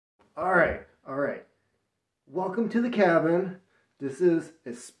All right. Welcome to the cabin. This is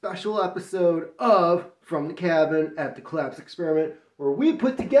a special episode of From the Cabin at the Collapse Experiment, where we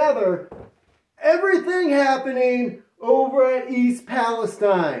put together everything happening over at East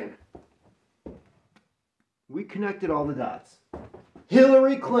Palestine. We connected all the dots.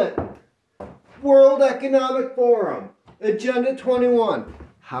 Hillary Clinton, World Economic Forum, Agenda 21.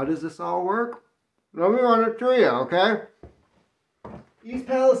 How does this all work? Let me run it through you, okay? East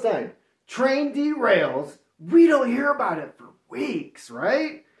Palestine, train derails. We don't hear about it for weeks,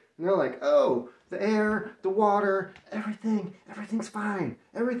 right? And they're like, oh, the air, the water, everything's fine.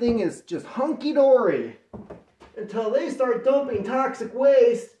 Everything is just hunky-dory. Until they start dumping toxic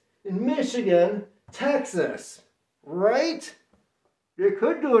waste in Michigan, Texas, right? They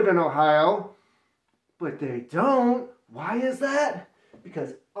could do it in Ohio, but they don't. Why is that?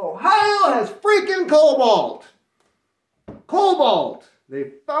 Because Ohio has freaking cobalt. Cobalt. They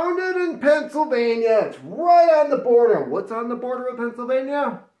found it in Pennsylvania. It's right on the border. What's on the border of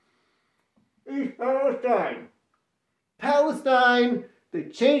Pennsylvania? East Palestine. Palestine. They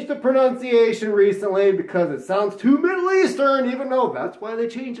changed the pronunciation recently because it sounds too Middle Eastern, even though that's why they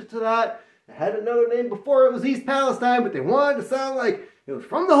changed it to that. It had another name before it was East Palestine, but they wanted to sound like it was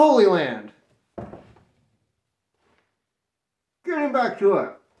from the Holy Land. Getting back to it.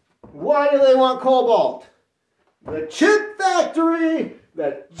 Why do they want cobalt? The chip factory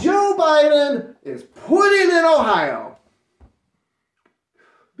that Joe Biden is putting in Ohio.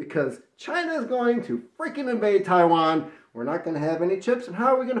 Because China is going to freaking invade Taiwan. We're not going to have any chips. And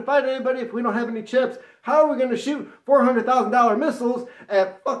how are we going to fight anybody if we don't have any chips? How are we going to shoot $400,000 missiles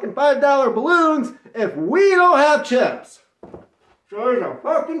at fucking $5 balloons if we don't have chips? So there's a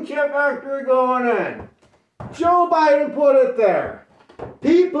fucking chip factory going in. Joe Biden put it there.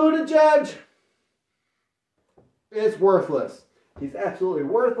 Pete Buttigieg is worthless. He's absolutely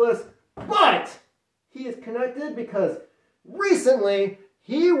worthless, but he is connected because recently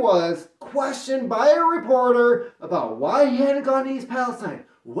he was questioned by a reporter about why he hadn't gone to East Palestine.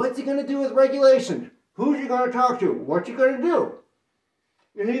 What's he going to do with regulation? Who's he going to talk to? What's he going to do?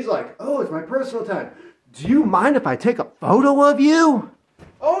 And he's like, oh, it's my personal time. Do you mind if I take a photo of you?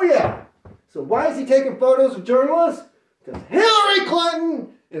 Oh, yeah. So why is he taking photos of journalists? Because Hillary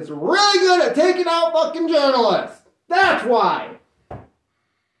Clinton is really good at taking out fucking journalists. That's why.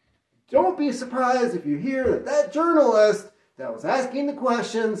 Don't be surprised if you hear that journalist that was asking the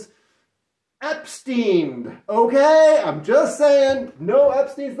questions Epsteined. Okay? I'm just saying, no,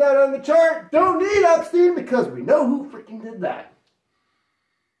 Epstein's not on the chart. Don't need Epstein because we know who freaking did that.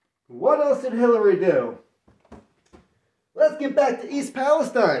 What else did Hillary do? Let's get back to East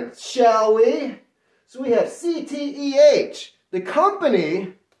Palestine, shall we? So we have CTEH, the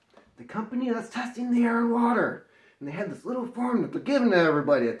company that's testing the air and water. And they have this little form that they're giving to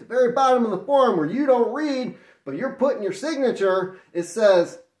everybody. At the very bottom of the form where you don't read, but you're putting your signature, it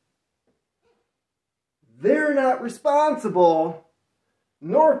says, they're not responsible.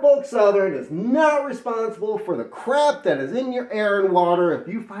 Norfolk Southern is not responsible for the crap that is in your air and water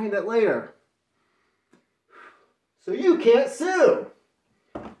if you find it later. So you can't sue.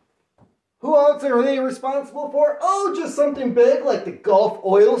 Who else are they responsible for? Oh, just something big like the Gulf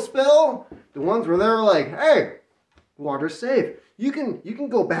oil spill. The ones where they're like, hey, water's safe. You can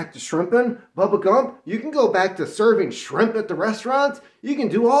go back to shrimping, Bubba Gump. You can go back to serving shrimp at the restaurants. You can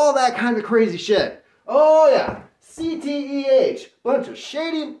do all that kind of crazy shit. Oh yeah, CTEH. Bunch of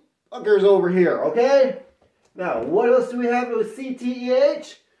shady fuckers over here, okay? Now, what else do we have with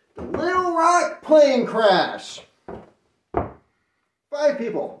CTEH? The Little Rock plane crash. 5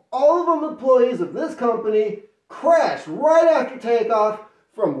 people, all of them employees of this company, crashed right after takeoff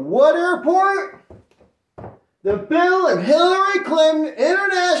from what airport? The Bill and Hillary Clinton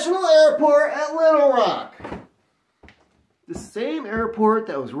International Airport at Little Rock. The same airport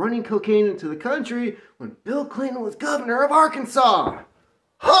that was running cocaine into the country when Bill Clinton was governor of Arkansas.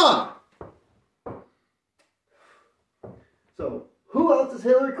 Huh! So, who else is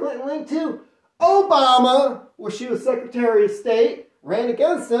Hillary Clinton linked to? Obama, where she was Secretary of State. Ran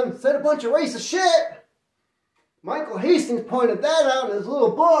against him, said a bunch of racist shit. Michael Hastings pointed that out in his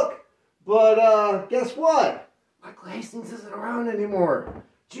little book. But guess what? Michael Hastings isn't around anymore.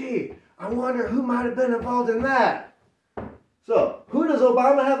 Gee, I wonder who might have been involved in that. So, who does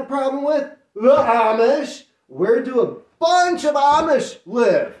Obama have a problem with? The Amish. Where do a bunch of Amish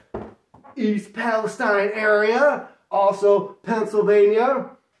live? East Palestine area. Also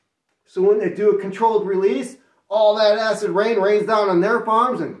Pennsylvania. So when they do a controlled release, all that acid rain rains down on their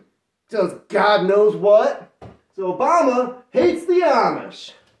farms and does God knows what. So Obama hates the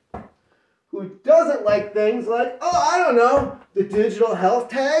Amish. who doesn't like things like, oh, I don't know, the digital health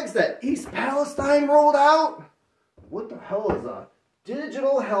tags that East Palestine rolled out? What the hell is a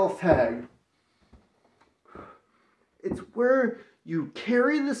digital health tag? It's where you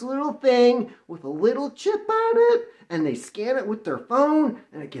carry this little thing with a little chip on it, and they scan it with their phone,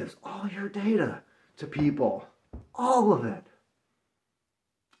 and it gives all your data to people. All of it.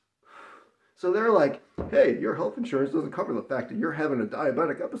 So they're like, hey, your health insurance doesn't cover the fact that you're having a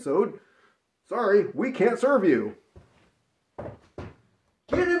diabetic episode. Sorry, we can't serve you.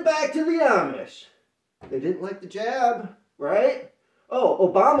 Getting back to the Amish. They didn't like the jab, right? Oh,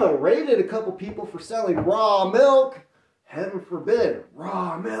 Obama raided a couple people for selling raw milk. Heaven forbid,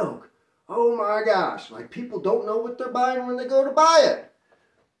 raw milk. Oh my gosh, like people don't know what they're buying when they go to buy it.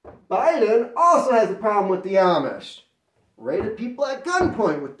 Biden also has a problem with the Amish. Raided people at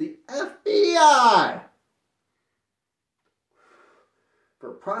gunpoint with the FBI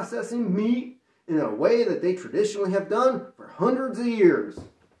for processing meat in a way that they traditionally have done for hundreds of years.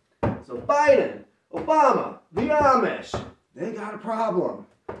 So Biden, Obama, the Amish, they got a problem.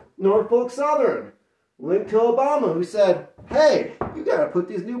 Norfolk Southern linked to Obama, who said, hey, you got to put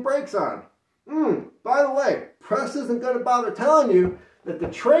these new brakes on. By the way, press isn't going to bother telling you that the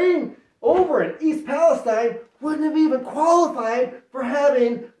train over in East Palestine wouldn't have even qualified for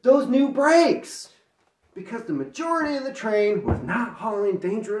having those new brakes, because the majority of the train was not hauling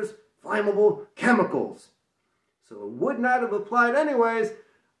dangerous, flammable chemicals. So it would not have applied anyways.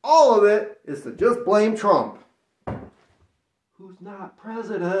 All of it is to just blame Trump. Who's not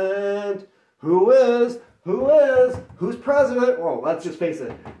president? Who is? Who's president? Well, let's just face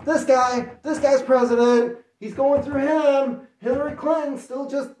it. This guy's president. He's going through him. Hillary Clinton still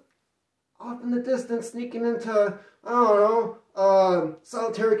just off in the distance, sneaking into, I don't know,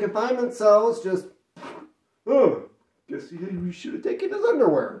 solitary confinement cells, just, oh, guess he should have taken his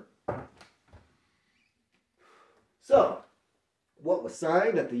underwear. So, what was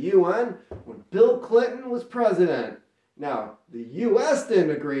signed at the UN when Bill Clinton was president? Now, the U.S.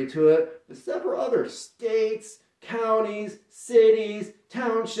 didn't agree to it, but several other states, counties, cities,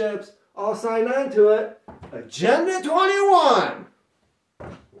 townships all signed on to it. Agenda 21!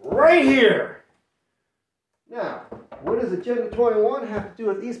 Right here! Now, what does Agenda 21 have to do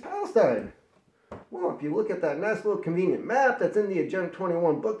with East Palestine? Well, if you look at that nice little convenient map that's in the Agenda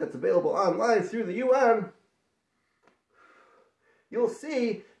 21 book that's available online through the UN, you'll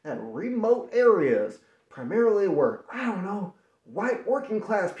see that remote areas, primarily where, I don't know, white working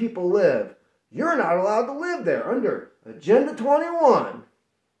class people live, you're not allowed to live there under Agenda 21.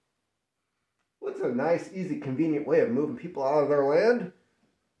 What's a nice, easy, convenient way of moving people out of their land?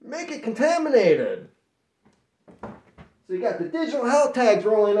 Make it contaminated. So you got the digital health tags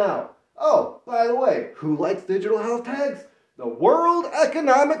rolling out. Oh, by the way, who likes digital health tags? The World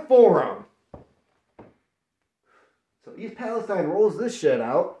Economic Forum. So East Palestine rolls this shit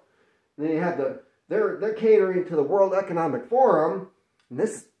out. And then you have they're catering to the World Economic Forum. And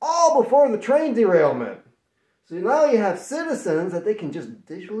this is all before the train derailment. So now you have citizens that they can just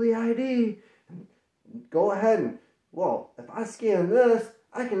digitally ID. And go ahead and, well, if I scan this,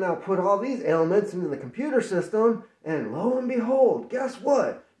 I can now put all these ailments into the computer system, and lo and behold, guess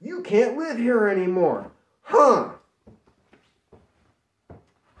what? You can't live here anymore. Huh?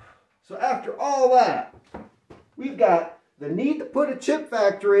 So after all that, we've got the need to put a chip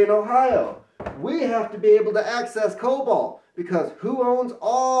factory in Ohio. We have to be able to access cobalt, because who owns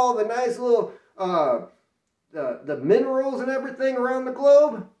all the nice little, the minerals and everything around the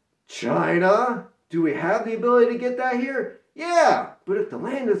globe? China. Do we have the ability to get that here? Yeah, but if the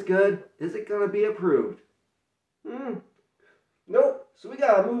land is good, is it going to be approved? Nope. So we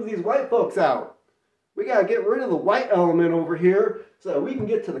got to move these white folks out. We got to get rid of the white element over here so that we can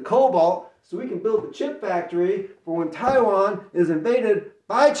get to the cobalt, so we can build the chip factory for when Taiwan is invaded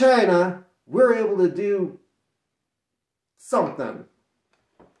by China, we're able to do something.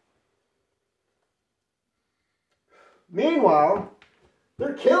 Meanwhile,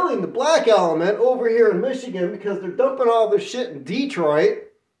 they're killing the black element over here in Michigan because they're dumping all this shit in Detroit.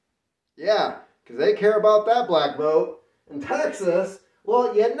 Yeah, because they care about that black vote. In Texas,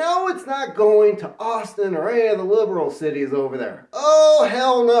 well, you know it's not going to Austin or any of the liberal cities over there. Oh,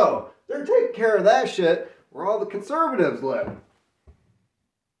 hell no. They're taking care of that shit where all the conservatives live.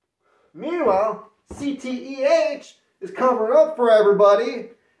 Meanwhile, CTEH is covering up for everybody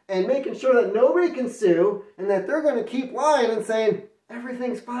and making sure that nobody can sue, and that they're going to keep lying and saying,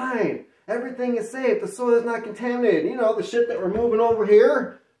 everything's fine. Everything is safe. The soil is not contaminated. You know, the shit that we're moving over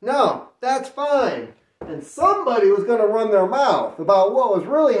here? No, that's fine. And somebody was going to run their mouth about what was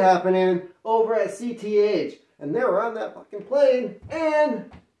really happening over at CTH. And they were on that fucking plane.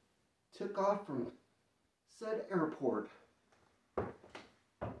 And took off from said airport.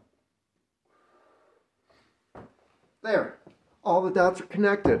 There. All the dots are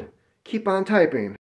connected. Keep on typing.